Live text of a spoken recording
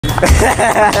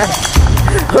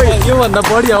यो भन्दा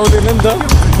बढी आउँदैन नि त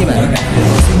के भयो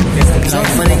जब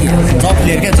भने के जब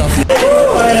प्लेयर के जब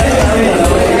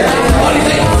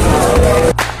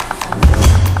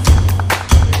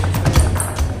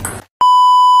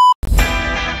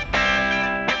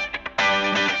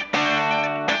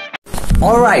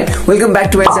Alright, welcome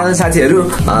back to my channel साथीहरु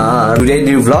today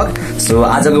new vlog. So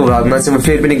आजको भ्लगमा चाहिँ म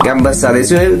फेरि पनि क्याम्पस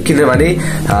जाँदैछु किनभने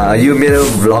यो मेरो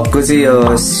भ्लगको चाहिँ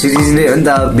यो सिरिज नै हो नि त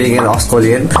बेगेन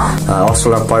अस्कोलियन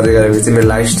अस्कोलमा पढ्दै गरेको चाहिँ मेरो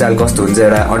लाइफस्टाइल कस्तो हुन्छ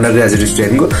एउटा अन्डरग्रेजुएट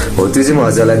स्टुडेन्टको हो त्यो चाहिँ म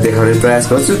हजुरलाई देखाउने प्रयास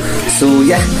गर्छु. सो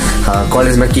या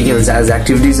कलेजमा के हुन्छ आज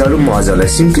एक्टिभिटिजहरु म हजुरलाई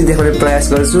सिम्पली देखाउने प्रयास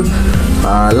गर्छु.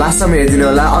 लास्ट समय हेर्दिनु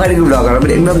होला अगाडिको भ्लगहरुमा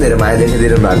पनि एकदम धेरै माया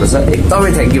देखाइदिनु भएको छ एकदमै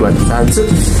थ्यांक यू भन्न चाहन्छु.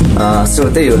 सो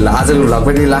त्यही हो आजको भ्लग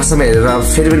पनि लास्ट समय हेरेर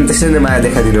फेरि पनि त्यसरी नै माया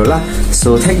देखाइदिनु होला. So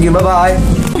thank you bye bye.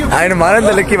 हैन भन न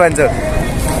तले के भन्छ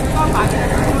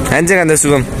ह्यान्डसेक हान्दा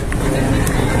शुभम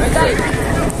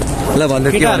ल भन्दै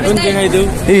के देखाइदेऊ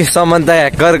ए समन्त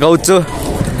ह्याकर गौचो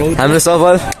हाम्रो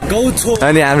सफल गौचो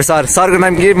अनि हाम्रो सरको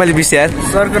नाम के मैले बिर्से यार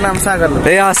सरको नाम सागर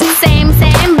ए सेम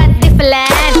बट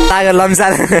डिफरेन्ट सागर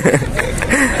लम्सार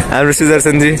हाम्रो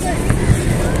सुदर्शन जी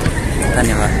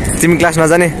धन्यवाद. तिमी क्लास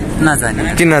नजाने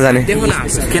किन नजाने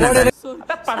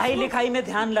पढ़ाई लिखाई में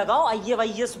ध्यान लगाओ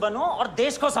आईएएस बनो और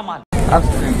देश को संभालो.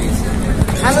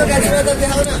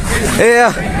 ए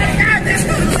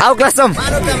आओ क्लास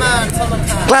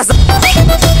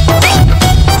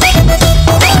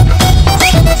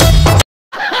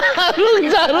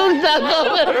रुक जा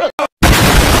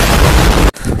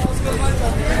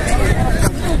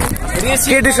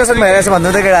के डिस्कसन भइरहेछ भन्नु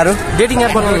त केटाहरु डेटिङ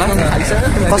एप बनाउनला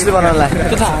कसले बनाउनला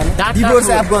डिभोर्स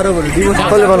एप गरौ भने डिभोर्स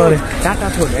कसले बनाउने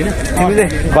डाटाथोन हैन तिमीले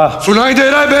वाह सुनाइ दे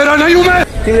रहा है मेरा नहीं हूं मैं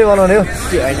तिमीले बनाउने हो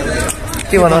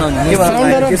के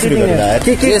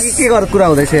गर कुरा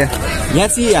हुँदैछ यहाँ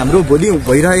चाहिँ हाम्रो भोलि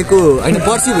भइरहेको हैन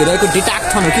पर्सि भइरहेको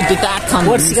डेटाथोन हो कि डेटाथोन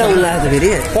पर्सि का उल्ला त फेरि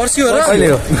पर्सि हो र कहिले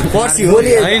हो पर्सि हो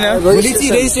हैन भोलि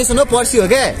चाहिँ रेजिस्ट्रेसन हो पर्सि हो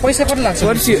के पैसा कति लाग्छ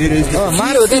पर्सि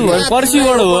मार हो त पर्सि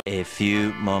हो. A few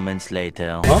moments later.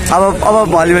 अब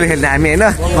भलिबल खेल्ने हामी हैन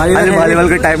अहिले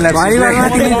भलिबलको टाइम लाग्छ भलिबलमा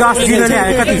तिमी 10-0 ले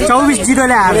हारे कति 24-0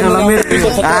 ले हार्छ ल मेरो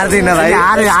हार्दैन भाइ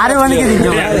हार्यो भने के दिन्छ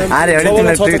हार्यो भने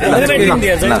तिमीलाई ट्रिट है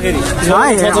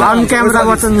अन क्यामेरा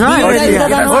बटन छ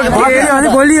अनि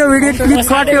भोलि यो भिडियो क्लिप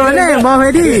कट्यो भने म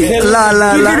फेरि ल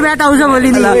क्रिकेट ब्याट आउँछ भोलि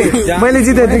नि मैले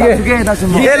जिते के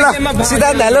ए ल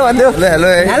सिद्धान्त हेलो भन्दियो ल हेलो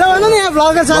हेलो भन्नु नि यहाँ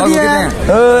भ्लग छ दिए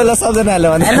ओ ल सबजना हेलो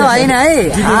भन्नु हेलो हैन है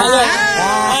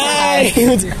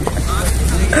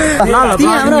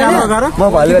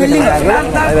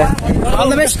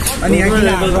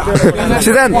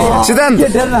सिद्धान्त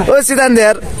ओ सिद्धान्त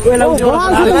यार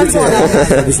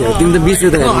तिमी त बिर्स्यो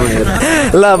त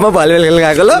ल म भलिबल खेल्न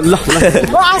गएको ल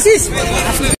आशिष.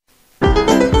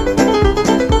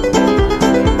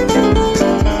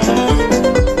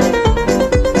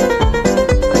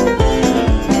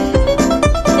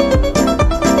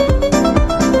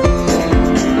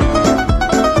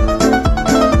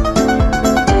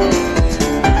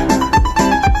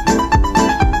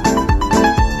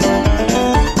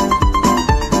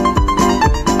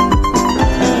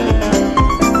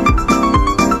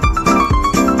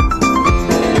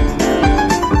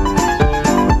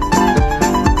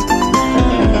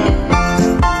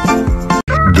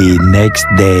 The next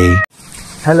day.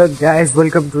 Hello guys,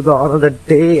 welcome to the another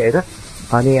day हैन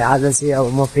अनि आज चाहिँ अब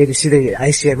म फेरि सिधै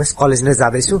आइसिएमएस कलेज नै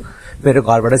जाँदैछु. मेरो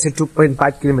घरबाट चाहिँ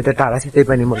 2.5 किलोमिटर टाढा छ त्यही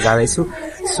पनि म जाँदैछु.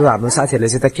 सो हाम्रो साथीहरूले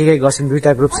चाहिँ त के गर्छन्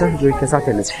दुईटा ग्रुप छ दुईटा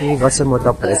साथीहरूले चाहिँ के गर्छन् म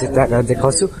तपाईहरुलाई चाहिँ त्यहाँ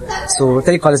देखाउँछु. सो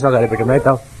त्यही कलेजमा गएर भेटौँ है त.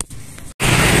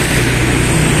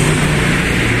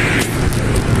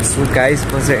 सो गाइस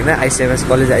म चाहिँ हैन आइसिएमएस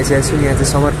कलेज आइसकेको छु. यहाँ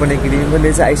चाहिँ समर्पण एकाडेमी पनि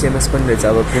रहेछ आइसिएमएस पनि रहेछ.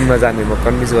 अब कुनमा जाने म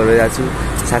कन्भिन्स गरिरहेको छु.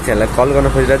 साथीहरूलाई कल गर्न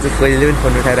खोजिरहेको छु कहिले पनि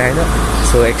फोन उठाइरहेन.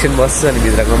 सो एकछिन बस्छु अनि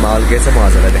भित्रको माहौल के छ म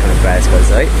हजुरलाई देखाउने प्रयास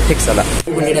गर्छु है. ठिक छ ल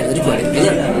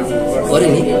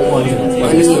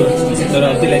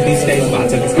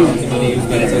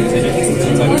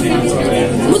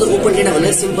म त ओपन डेटा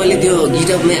भन्दा सिम्पली त्यो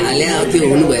गिटअपमै हाले त्यो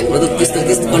हुनु भयो म त त्यस्तो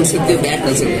कन्सेप्ट त्यो ब्याड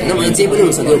कन्सेप्ट हैन मलाई जे पनि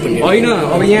हुन्छ त्यो ओपन डेटा हैन.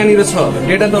 अब यहाँनिर छ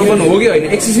डेटा त ओपन हो कि हैन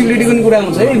एक्सेसिबिलिटीको पनि कुरा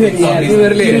हुन्छ है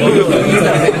तिमीहरुले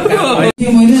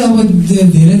मैले अब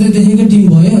धेरै त देखेको टिम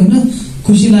भयो हैन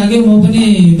खुसी लाग्यो. म पनि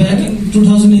ब्याक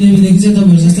 2011 देखि चाहिँ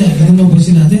तपाईहरु जस्तै ह्याकाथनमा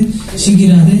बसिरहेको थिएँ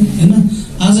सिकिरहेको थिएँ हैन.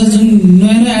 आज जुन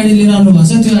नयाँ आइडिया लिएर आउनु भएको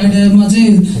छ त्यो आइडियामा चाहिँ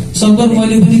सकभर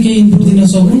मैले पनि केही इनपुट दिन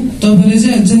सकौँ. तपाईले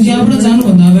चाहिँ यहाँबाट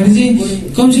जानुभन्दा अगाडि चाहिँ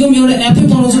कमसेकम एउटा एपै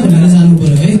बनाउँछु भनेर जानु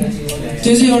पर्यो है.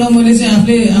 त्यो चाहिँ एउटा मैले चाहिँ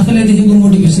आफैलाई देखेको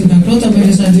मोटिभेसन फ्याक्टर हो.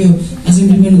 तपाईले सायद यो आज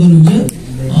इम्प्लिमेन्ट गर्नुहुन्छ.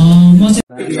 म चाहिँ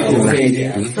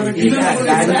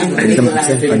एकदम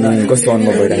कस्तो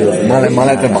अनुभव भइरहेको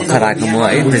मलाई त भर्खर आएको म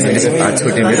है प्रेजेन्टेसन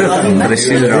छुट्यो मेरो तर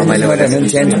स्टिल रमाइलो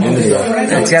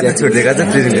च्याट छुटिदिएको छ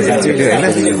प्रेजेन्टेसन छुट्यो होइन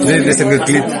प्रेजेन्टेसनको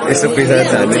क्लिप यसो पैसा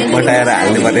पठाएर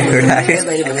हाल्नु पर्ने एउटा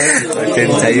टेन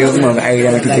चाहियो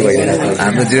आइडियामा के भइरहेको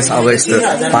हाम्रो जस अब यस्तो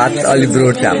पात अलि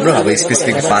ब्रोड हाम्रो अब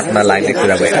स्पेसिफिक पातमा लाग्ने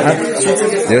कुरा भइरहेको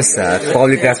जस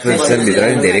पब्लिक ट्रान्सपोर्टेसनभित्र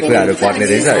पनि धेरै कुराहरू पर्ने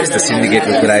रहेछ यस्तो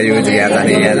सिन्डिकेटको कुरा यो यहाँ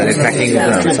जाने ट्र्याकिङको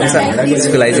कुराहरू सक्छ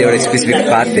त्यसको लागि चाहिँ एउटा स्पेसिफिक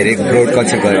पात धेरै ब्रोड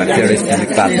कन्सेप्ट गऱ्यो भने चाहिँ एउटा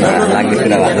स्पेसिफिक पातमा लाग्ने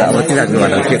कुरा भएर अब तिनीहरू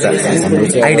भनेर के छ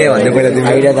आइडिया भन्ने पहिला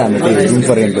आइडिया त हाम्रो जुन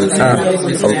फर इक्जाम्पल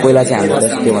अब पहिला चाहिँ हाम्रो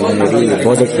के भन्दाखेरि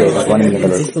बजेट थियो $1 million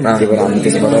त्यही भएर हामी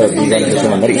त्यसबाट डिजाइन गर्छौँ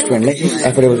भन्दाखेरि स्टुडेन्टलाई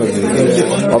एफोर्डेबल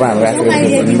अब हाम्रो एफोर्डेबल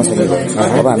नसकेको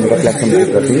अब हामी एउटा प्लेटफर्म क्रिएट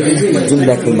गर्थ्यौँ जुन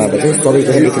प्लेटफर्मबाट चाहिँ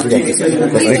सबैको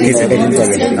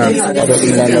अब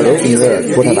इन्ल्यान्डर हो तिम्रो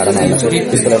कोठा भाडामा हाल्छ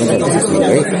त्यसको लागि पनि सर्भिस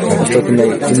है जस्तो तिमीलाई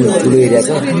जुन ठुलो एरिया छ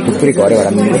थुप्रै घरै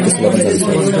भाडा मिलेको त्यसको लागि पनि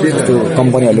सर्भिस जस्तो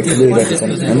कम्पनीहरूले ठुलो एरिया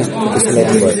दिन्छन् होइन त्यसको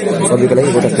लागि भयो सबैको लागि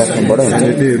एउटा प्लेटफर्मबाट हुन्छ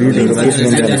रुटहरू के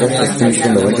स्टुडेन्ट छ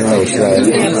स्टुडेन्ट हो भने तिमीलाई होस्टेल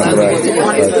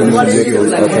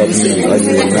अथवा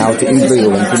यहाँ चाहिँ इम्प्लोइ हो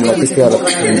भने तिमीलाई त्यस्तै अलग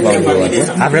पाउनु हो भने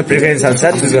आफ्नो प्रिफरेन्स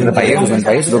अनुसार चुज गर्न पाइयो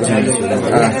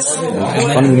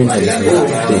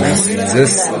कन्भिनियन्स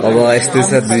जस अब यस्तो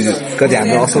छ कति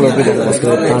हाम्रो असल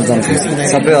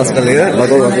सबै अस्कल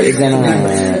लगभग एकजना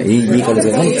यही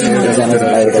कलेजमा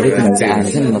एकजना चाहिँ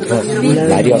आएछ नि नत्र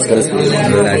भारी अस्कल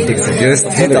ठिक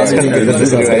छ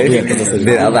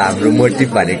अब हाम्रो मोटिभ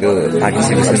भनेको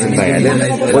पार्टिसिपेसन भइहाल्यो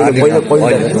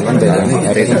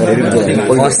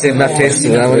फर्स्ट सेममा फेस्ट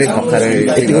हुँदा पनि भर्खरै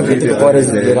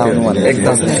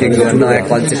एकदम ठिक नयाँ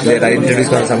कन्सेप्ट लिएर इन्ट्रोड्युस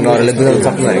गर्न सक्नु अरूले बुझाउन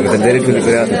सक्नु भनेको त धेरै ठुलो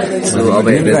कुरा सो अब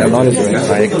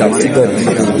एकदम ठिक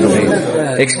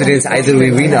experience either we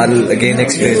win or gain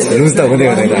experience loose त हुँदै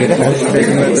हुँदैन होइन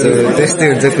सो त्यस्तै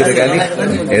हुन्छ कुराकानी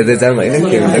हेर्दै जाउँ होइन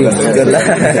के हुन्छ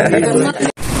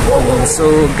सो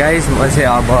गाइज म चाहिँ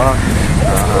अब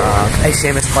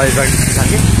आइसिएमएस कलेजबाट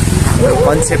निस्किसकेँ हाम्रो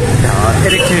कन्सेप्ट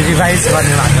फेरि रिभाइज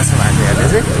गर्ने भएको छ हामीहरूले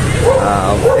चाहिँ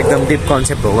एकदम डिप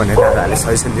कन्सेप्ट हो भनेर दादाहरूले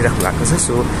सजेसन दिइराख्नु भएको छ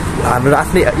सो हाम्रो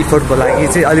आफ्नै इफोर्टको लागि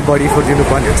चाहिँ अलिक बढी इफोर्ट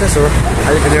दिनुपर्ने हुन्छ सो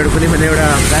अलिकति एउटा कुनै पनि एउटा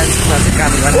ब्रान्चमा चाहिँ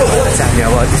काम गर्ने भएर चाहिँ हामी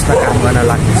अब त्यसमा काम गर्न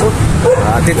लाग्नेछौँ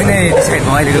त्यति नै डिसाइड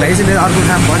भयो अहिलेको लागि चाहिँ मेरो अर्को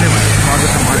काम बन्यो भने अर्को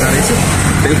काम मजा रहेछु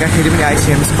बेलुका फेरि पनि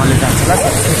आइसिएमएस कलेज जान्छ होला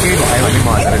केही भयो भने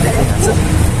म हजुरलाई देखाइहाल्छु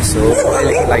सो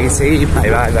अहिलेको लागि चाहिँ भाइ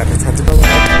बाबा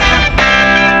चाहन्छु